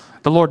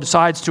 The Lord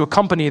decides to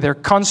accompany their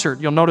concert,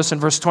 you'll notice in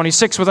verse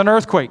 26, with an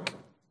earthquake.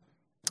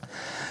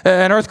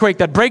 An earthquake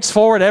that breaks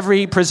forward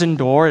every prison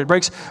door. It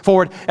breaks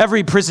forward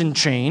every prison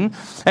chain.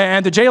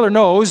 And the jailer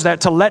knows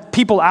that to let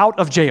people out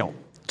of jail,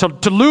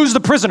 to lose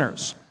the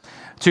prisoners,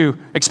 to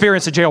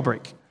experience a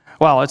jailbreak,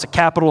 well, it's a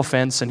capital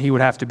offense and he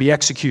would have to be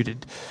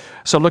executed.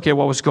 So look at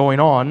what was going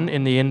on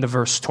in the end of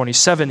verse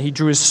 27. He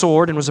drew his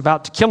sword and was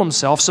about to kill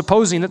himself,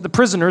 supposing that the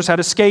prisoners had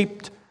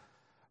escaped.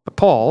 But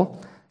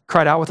Paul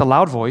cried out with a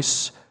loud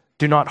voice,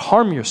 "Do not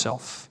harm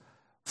yourself,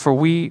 for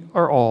we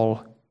are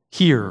all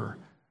here."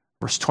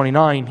 Verse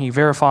 29, he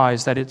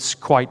verifies that it's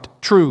quite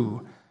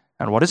true.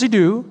 And what does he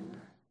do?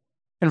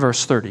 In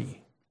verse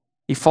 30,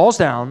 he falls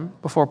down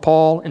before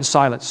Paul and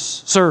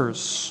Silas.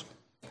 "Sirs,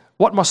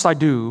 what must I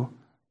do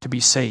to be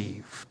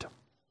saved?"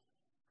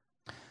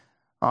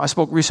 I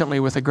spoke recently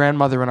with a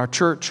grandmother in our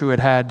church who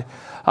had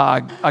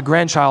a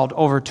grandchild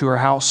over to her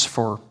house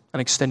for an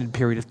extended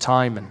period of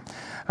time. And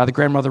the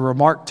grandmother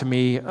remarked to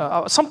me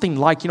something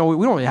like, we don't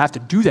really have to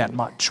do that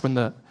much when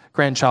the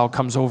grandchild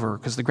comes over,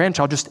 because the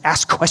grandchild just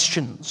asks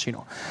questions,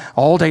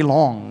 all day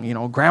long.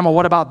 Grandma,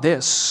 what about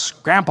this?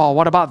 Grandpa,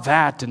 what about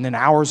that? And then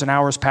hours and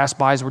hours pass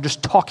by as we're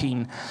just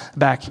talking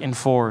back and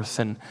forth.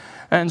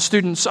 And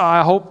students,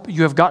 I hope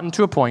you have gotten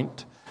to a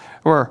point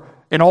where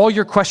in all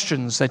your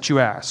questions that you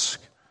ask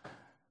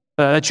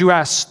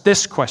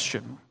this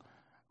question,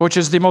 which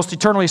is the most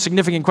eternally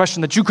significant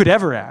question that you could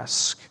ever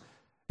ask.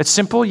 It's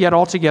simple yet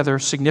altogether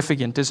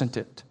significant, isn't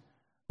it?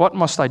 What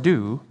must I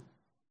do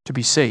to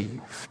be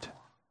saved?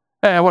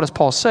 And what does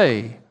Paul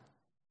say?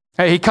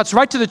 He cuts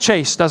right to the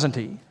chase, doesn't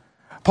he?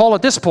 Paul,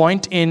 at this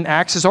point in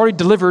Acts, has already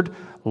delivered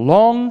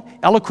long,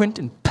 eloquent,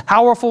 and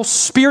powerful,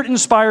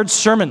 Spirit-inspired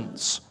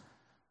sermons.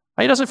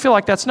 He doesn't feel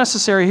like that's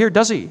necessary here,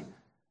 does he?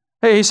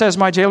 He says,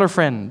 "My jailer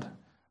friend."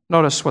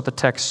 Notice what the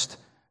text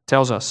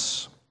tells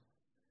us.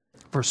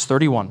 Verse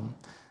 31,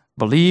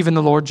 "Believe in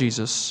the Lord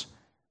Jesus,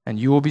 and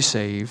you will be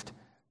saved,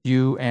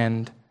 you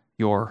and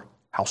your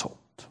household."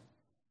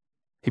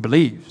 He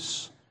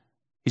believes.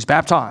 He's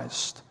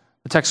baptized.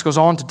 The text goes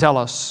on to tell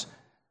us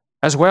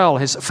as well,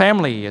 his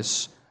family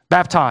is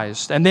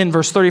baptized. And then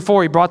verse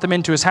 34, he brought them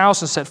into his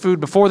house and set food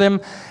before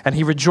them, and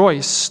he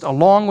rejoiced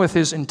along with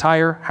his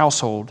entire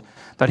household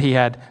that he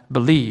had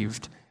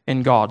believed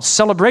in God.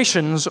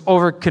 Celebrations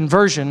over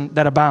conversion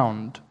that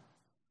abound.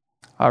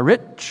 A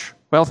rich,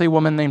 wealthy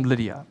woman named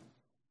Lydia.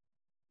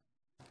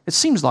 It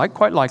seems like,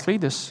 quite likely,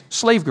 this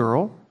slave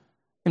girl,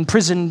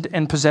 imprisoned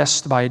and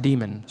possessed by a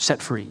demon,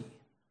 set free.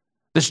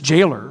 This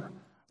jailer,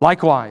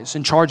 likewise,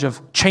 in charge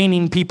of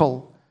chaining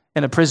people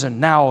in a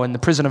prison, now in the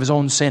prison of his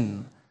own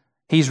sin,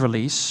 he's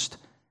released,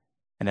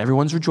 and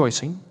everyone's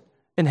rejoicing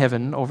in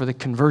heaven over the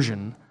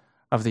conversion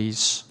of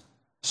these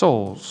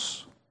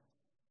souls.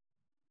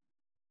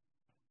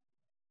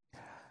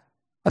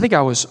 I think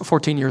I was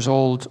 14 years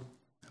old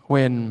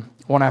when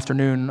one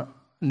afternoon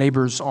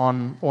neighbors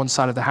on one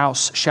side of the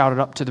house shouted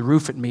up to the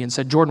roof at me and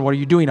said, "Jordan, what are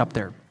you doing up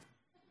there?"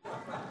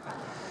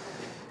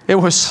 It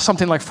was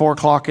something like 4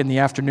 o'clock in the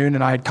afternoon,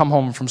 and I had come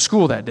home from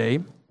school that day.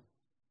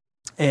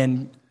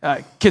 And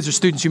kids or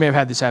students, you may have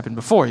had this happen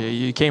before.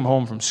 You came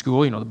home from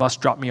school, the bus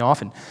dropped me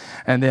off,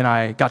 and then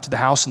I got to the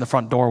house and the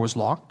front door was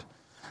locked.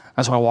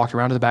 And so I walked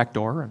around to the back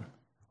door, and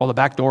the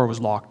back door was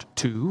locked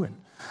too.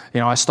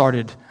 And I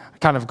started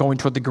kind of going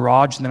toward the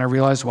garage, and then I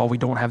realized, well, we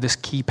don't have this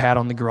keypad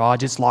on the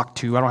garage. It's locked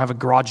too. I don't have a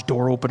garage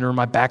door opener in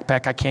my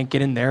backpack. I can't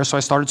get in there. So I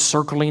started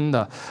circling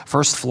the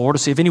first floor to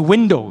see if any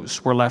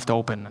windows were left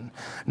open. And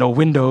no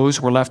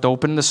windows were left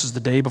open. This is the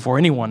day before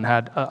anyone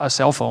had a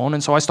cell phone.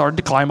 And so I started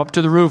to climb up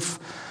to the roof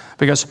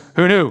because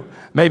who knew?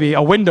 Maybe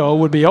a window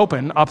would be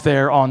open up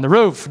there on the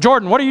roof.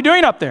 Jordan, what are you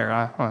doing up there?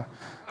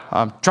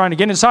 I'm trying to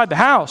get inside the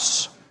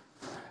house.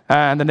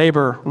 And the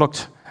neighbor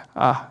looked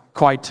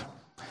quite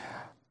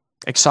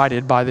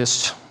excited by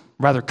this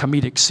rather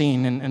comedic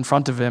scene in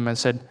front of him and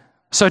said,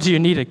 "So do you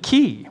need a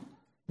key?"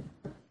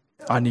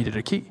 I needed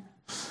a key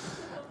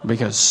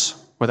because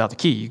without the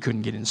key, you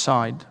couldn't get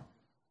inside.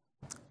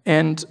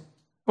 And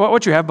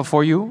what you have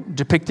before you,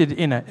 depicted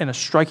in a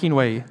striking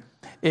way,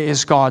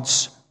 is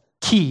God's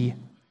key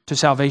to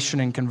salvation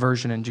and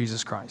conversion in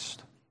Jesus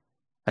Christ.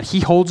 And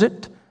He holds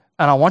it,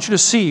 and I want you to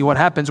see what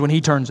happens when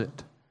He turns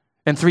it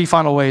in three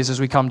final ways as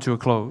we come to a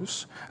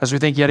close, as we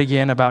think yet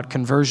again about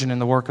conversion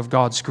and the work of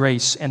God's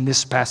grace in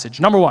this passage.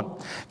 Number one,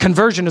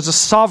 conversion is a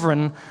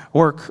sovereign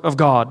work of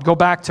God. Go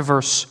back to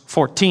verse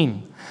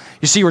 14.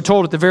 You see, we're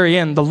told at the very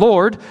end, the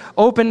Lord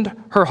opened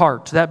her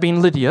heart, that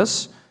being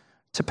Lydia's,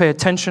 to pay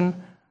attention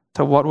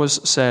to what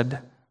was said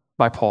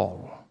by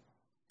Paul.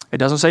 It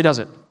doesn't say, does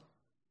it,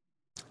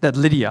 that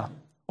Lydia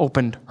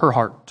opened her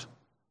heart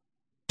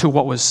to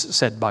what was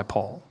said by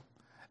Paul.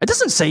 It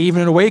doesn't say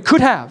even in a way it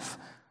could have.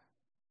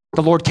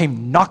 The Lord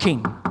came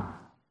knocking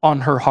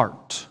on her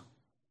heart.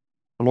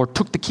 The Lord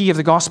took the key of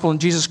the gospel in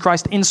Jesus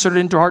Christ, inserted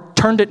it into her heart,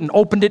 turned it and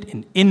opened it,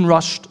 and in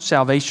rushed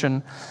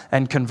salvation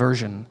and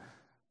conversion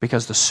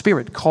because the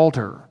Spirit called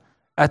her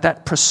at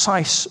that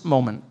precise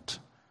moment.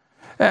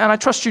 And I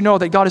trust you know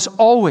that God is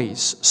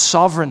always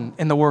sovereign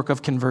in the work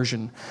of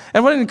conversion.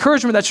 And what an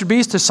encouragement that should be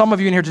is to some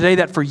of you in here today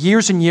that for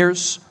years and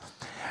years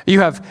you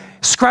have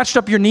scratched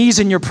up your knees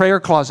in your prayer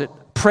closet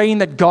praying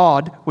that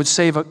God would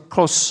save a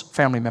close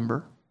family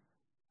member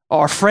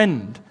or a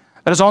friend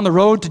that is on the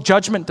road to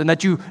judgment and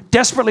that you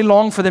desperately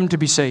long for them to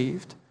be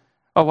saved.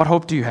 Oh, what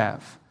hope do you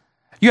have?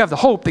 You have the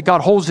hope that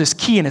God holds this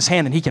key in His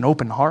hand and He can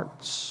open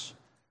hearts.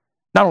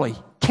 Not only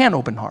can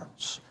open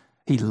hearts,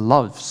 He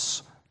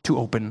loves to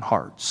open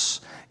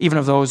hearts, even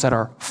of those that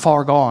are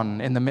far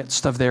gone in the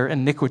midst of their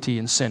iniquity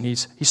and sin.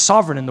 He's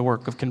sovereign in the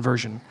work of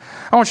conversion.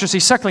 I want you to see,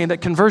 secondly, that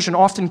conversion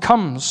often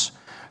comes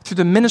through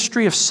the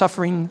ministry of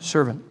suffering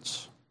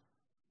servants.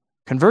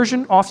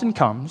 Conversion often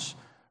comes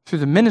through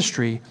the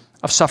ministry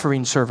of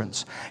suffering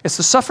servants. It's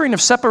the suffering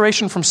of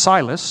separation from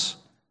Silas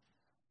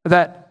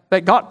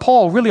that got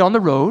Paul really on the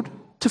road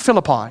to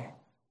Philippi.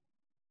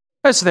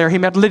 As there he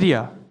met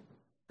Lydia,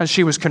 and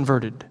she was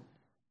converted.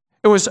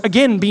 It was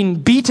again being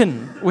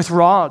beaten with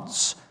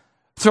rods,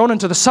 thrown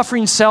into the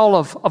suffering cell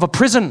of a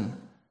prison,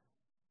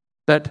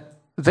 that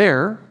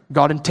there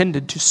God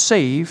intended to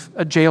save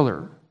a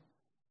jailer.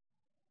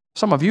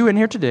 Some of you in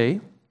here today,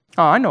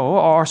 I know,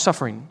 are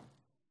suffering.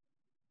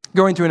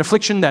 Going through an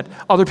affliction that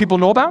other people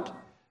know about,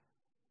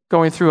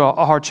 going through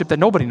a hardship that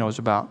nobody knows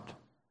about.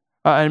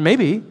 And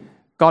maybe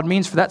God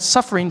means for that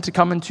suffering to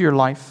come into your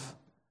life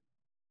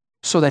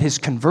so that His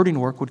converting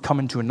work would come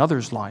into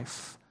another's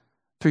life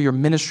through your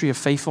ministry of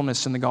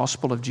faithfulness in the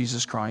gospel of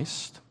Jesus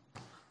Christ.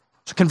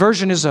 So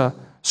conversion is a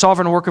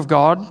sovereign work of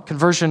God.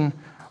 Conversion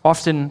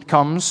often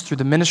comes through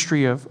the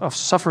ministry of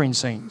suffering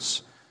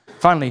saints.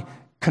 Finally,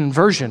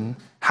 conversion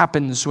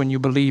happens when you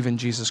believe in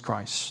Jesus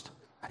Christ.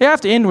 You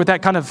have to end with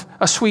that kind of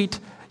a sweet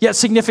yet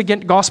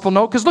significant gospel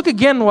note, because look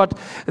again what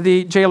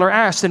the jailer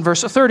asked in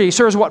verse 30.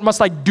 Sirs, what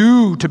must I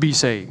do to be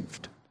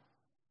saved?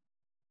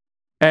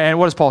 And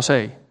what does Paul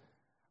say?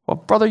 Well,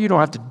 brother, you don't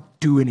have to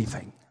do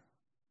anything.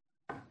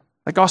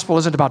 The gospel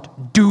isn't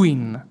about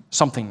doing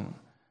something.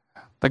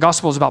 The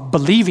gospel is about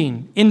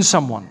believing in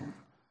someone.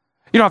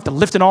 You don't have to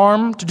lift an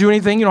arm to do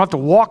anything. You don't have to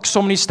walk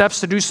so many steps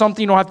to do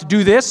something. You don't have to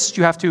do this.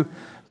 You have to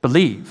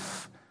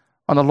believe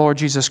on the Lord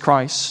Jesus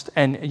Christ,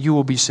 and you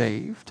will be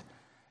saved.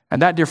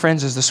 And that, dear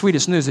friends, is the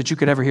sweetest news that you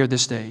could ever hear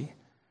this day.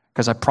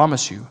 Because I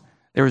promise you,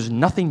 there is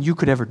nothing you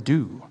could ever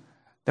do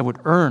that would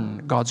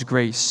earn God's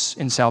grace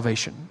in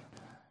salvation.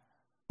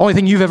 Only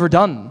thing you've ever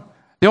done,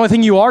 the only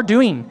thing you are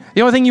doing,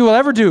 the only thing you will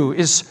ever do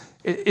is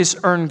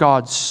earn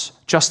God's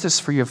justice,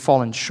 for you have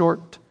fallen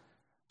short.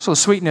 So the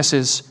sweetness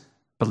is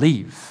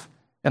believe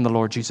in the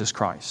Lord Jesus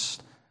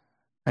Christ,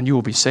 and you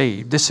will be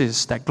saved. This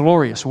is that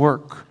glorious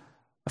work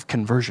of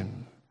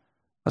conversion.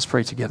 Let's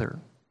pray together.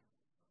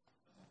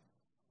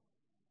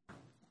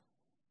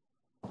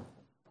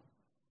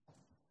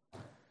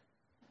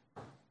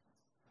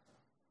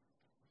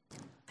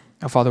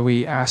 Now, Father,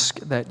 we ask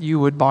that you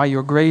would, by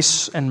your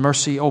grace and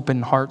mercy,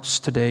 open hearts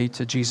today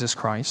to Jesus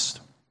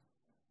Christ.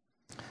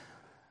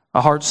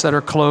 Hearts that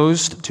are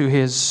closed to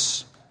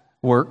His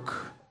work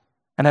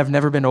and have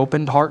never been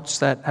opened. Hearts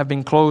that have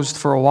been closed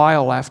for a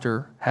while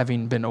after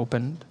having been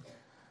opened.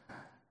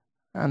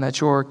 And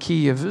that your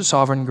key of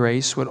sovereign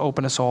grace would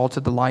open us all to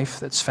the life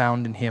that's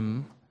found in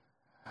Him,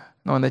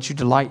 knowing that you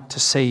delight to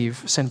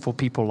save sinful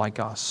people like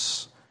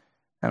us.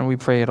 And we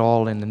pray it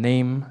all in the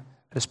name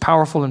that is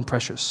powerful and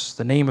precious,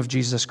 the name of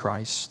Jesus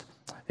Christ.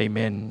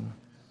 Amen.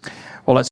 Well, let's